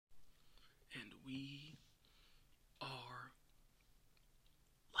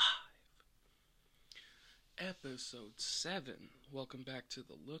Episode 7. Welcome back to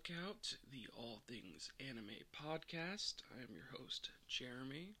The Lookout, the All Things Anime podcast. I am your host,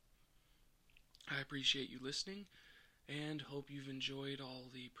 Jeremy. I appreciate you listening and hope you've enjoyed all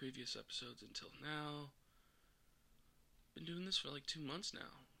the previous episodes until now. Been doing this for like 2 months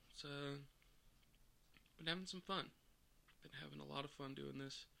now. So, been having some fun. Been having a lot of fun doing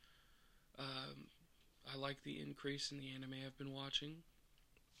this. I like the increase in the anime I've been watching.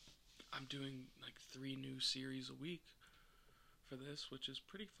 I'm doing like 3 new series a week for this, which is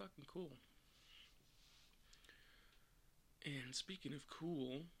pretty fucking cool. And speaking of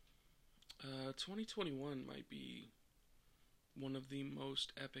cool, 2021 might be one of the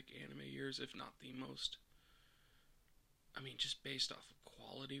most epic anime years, if not the most. I mean, just based off of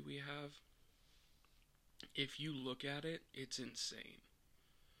quality we have. If you look at it, it's insane.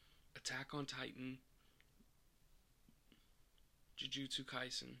 Attack on Titan, Jujutsu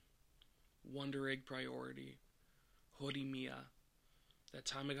Kaisen, Wonder Egg Priority, Horimiya, that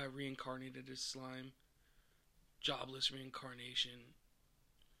time I got reincarnated as slime, Jobless Reincarnation,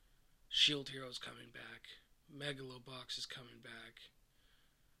 Shield Hero's coming back, Megalobox is coming back,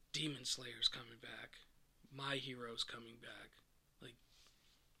 Demon Slayer's coming back, My Hero's coming back. Like,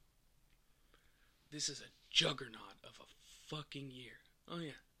 this is a juggernaut of a fucking year. Oh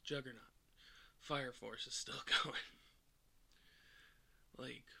yeah, juggernaut. Fire Force is still going.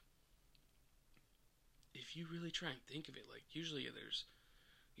 Like, if you really try and think of it, like, usually there's,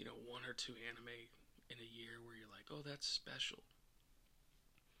 1 or 2 anime in a year where you're like, oh, that's special.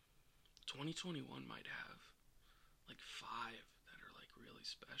 2021 might have, like, 5 that are, like, really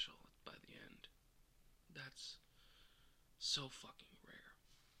special by the end. That's so fucking rare.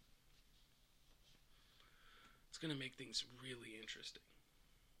 It's gonna make things really interesting.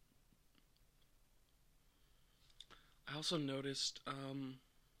 I also noticed, I've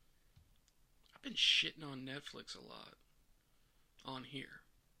been shitting on Netflix a lot on here.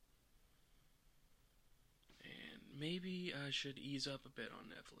 And maybe I should ease up a bit on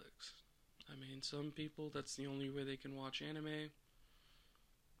Netflix. I mean, some people, that's the only way they can watch anime.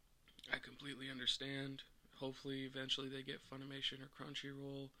 I completely understand. Hopefully, eventually they get Funimation or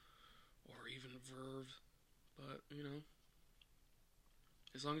Crunchyroll or even Verve. But,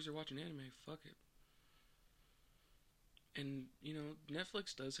 as long as you're watching anime, fuck it. And,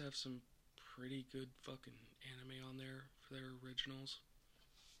 Netflix does have some pretty good fucking anime on there for their originals.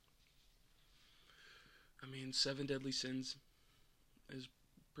 I mean, 7 Deadly Sins is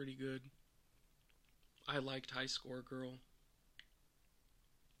pretty good. I liked High Score Girl.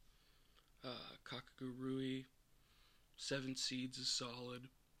 Kakagurui. 7 Seeds is solid.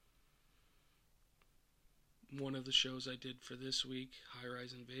 One of the shows I did for this week, High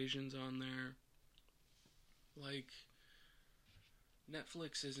Rise Invasion's on there. Like,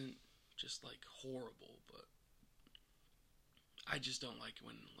 Netflix isn't just, like, horrible, but I just don't like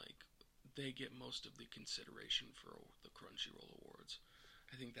when, like, they get most of the consideration for the Crunchyroll Awards.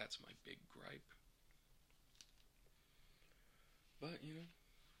 I think that's my big gripe. But,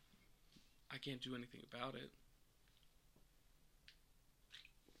 I can't do anything about it.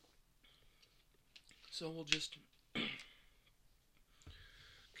 So we'll just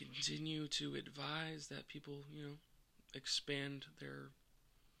continue to advise that people, expand their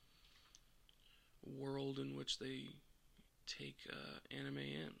world in which they take anime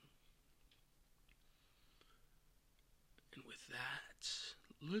in. And with that,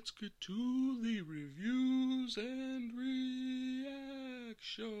 let's get to the reviews and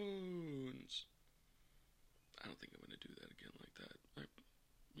reactions. I don't think I'm going to do that again like that.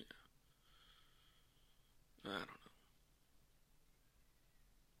 I don't know.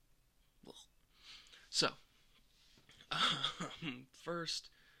 Well, so,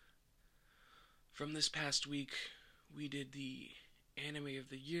 first, from this past week, we did the Anime of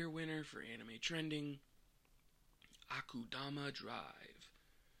the Year winner for Anime Trending, Akudama Drive.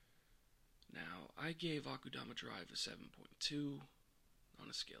 Now, I gave Akudama Drive a 7.2 on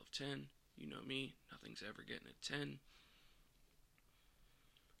a scale of 10. You know me, nothing's ever getting a 10.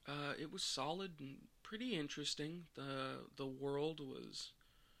 It was solid and pretty interesting. The world was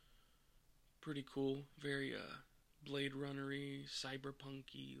pretty cool. Very Blade Runner-y,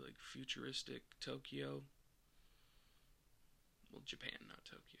 cyberpunk-y, like futuristic Tokyo. Well, Japan, not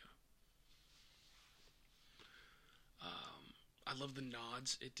Tokyo. I love the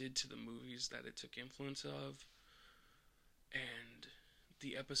nods it did to the movies that it took influence of. And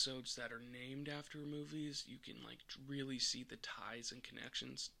the episodes that are named after movies, you can like really see the ties and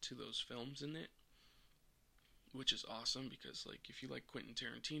connections to those films in it, which is awesome because like if you like Quentin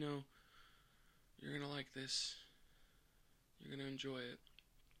Tarantino, you're gonna like this. You're gonna enjoy it.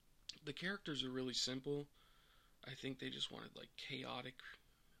 The characters are really simple. I think they just wanted, like, chaotic,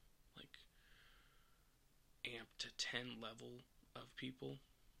 like, amped to 10 level of people.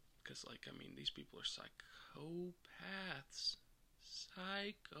 Because, like, I mean, these people are psychopaths.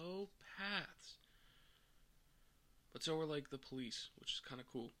 Psychopaths. But so are, like, the police, which is kind of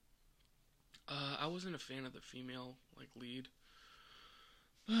cool. I wasn't a fan of the female, like, lead.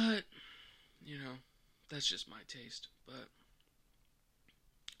 But, you know, that's just my taste. But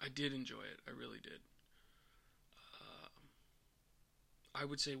I did enjoy it. I really did. I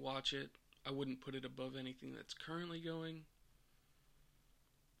would say watch it. I wouldn't put it above anything that's currently going.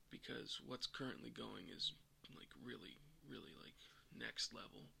 Because what's currently going is, like, really, really, like, next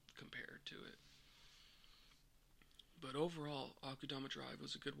level compared to it. But overall, Akudama Drive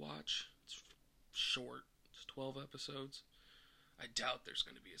was a good watch. It's short. It's 12 episodes. I doubt there's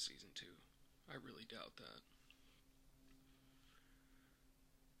going to be a season 2. I really doubt that.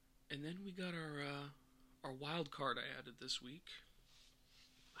 And then we got our wild card I added this week.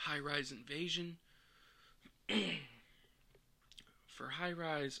 High Rise Invasion. For High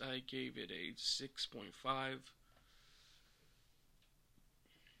Rise, I gave it a 6.5.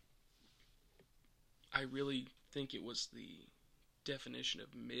 I really think it was the definition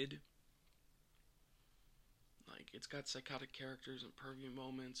of mid. Like, it's got psychotic characters and pervy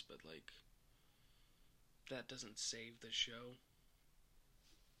moments, but, like, that doesn't save the show.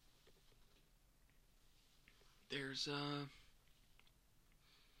 There's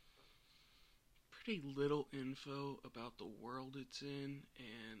pretty little info about the world it's in,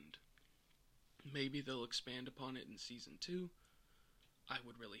 and maybe they'll expand upon it in season 2. I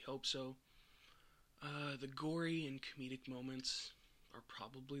would really hope so. The gory and comedic moments are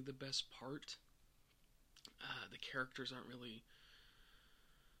probably the best part. The characters aren't really,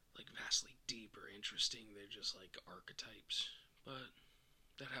 like, vastly deep or interesting. They're just, like, archetypes. But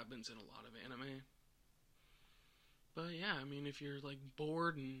that happens in a lot of anime. But yeah, I mean, if you're, like,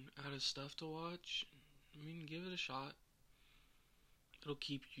 bored and out of stuff to watch, I mean, give it a shot. It'll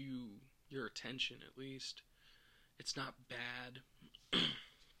keep your attention, at least. It's not bad.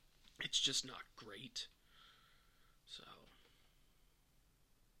 It's just not great. So.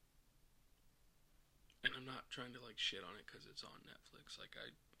 And I'm not trying to, like, shit on it because it's on Netflix. Like,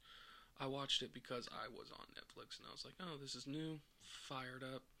 I watched it because I was on Netflix, and I was like, oh, this is new, fired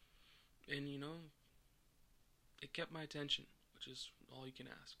up. And, you know, it kept my attention, which is all you can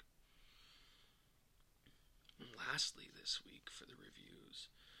ask. And lastly, this week for the reviews,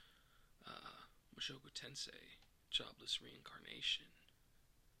 Mushoku Tensei, Jobless Reincarnation.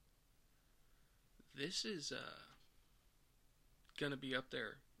 This is gonna be up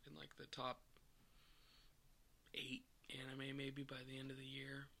there in, like, the top 8 anime maybe by the end of the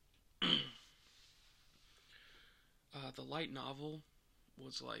year. The light novel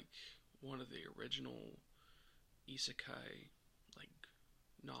was, like, one of the original isekai, like,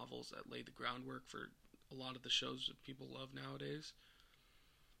 novels that laid the groundwork for a lot of the shows that people love nowadays.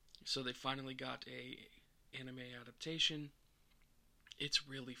 So they finally got a anime adaptation. It's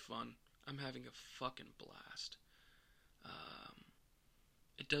really fun. I'm having a fucking blast.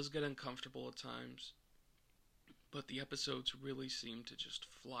 It does get uncomfortable at times, but the episodes really seem to just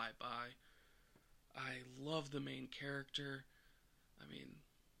fly by. I love the main character. I mean,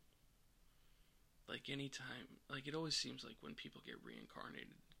 like, anytime, like, it always seems like when people get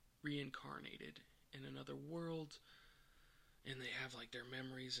reincarnated in another world, and they have, like, their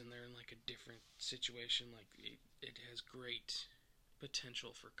memories, and they're in, like, a different situation, like, it has great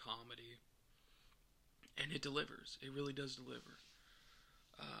potential for comedy, and it delivers. It really does deliver.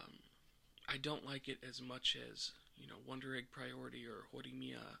 I don't like it as much as, you know, Wonder Egg Priority or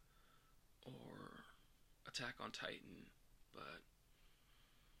Horimiya or Attack on Titan, but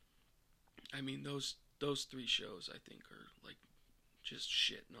I mean, those 3 shows, I think, are, like, just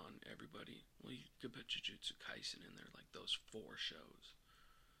shitting on everybody. Well, you could put Jujutsu Kaisen in there. Like, those 4 shows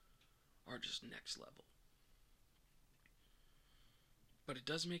are just next level. But it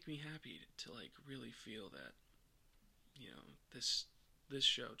does make me happy to, like, really feel that, you know, this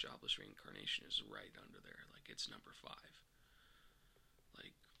show, Jobless Reincarnation, is right under there. Like, it's number 5.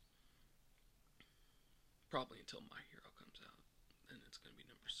 Like, probably until My Hero comes out, then it's going to be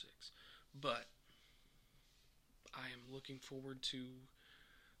number 6. But I am looking forward to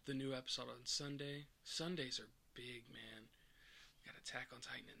the new episode on Sunday. Sundays are big, man. Got Attack on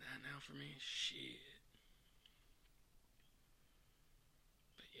Titan in that now for me. Shit.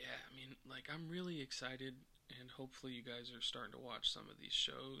 But yeah, I mean, like, I'm really excited, and hopefully you guys are starting to watch some of these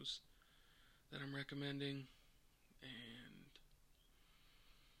shows that I'm recommending. And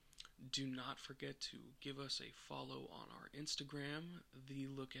do not forget to give us a follow on our Instagram,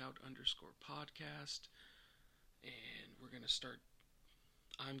 @thelookout_podcast. and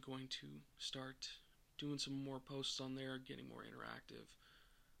I'm going to start doing some more posts on there, getting more interactive.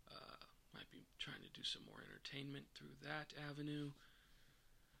 Might be trying to do some more entertainment through that avenue.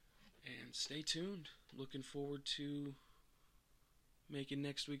 And stay tuned. Looking forward to making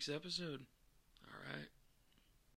next week's episode. Alright.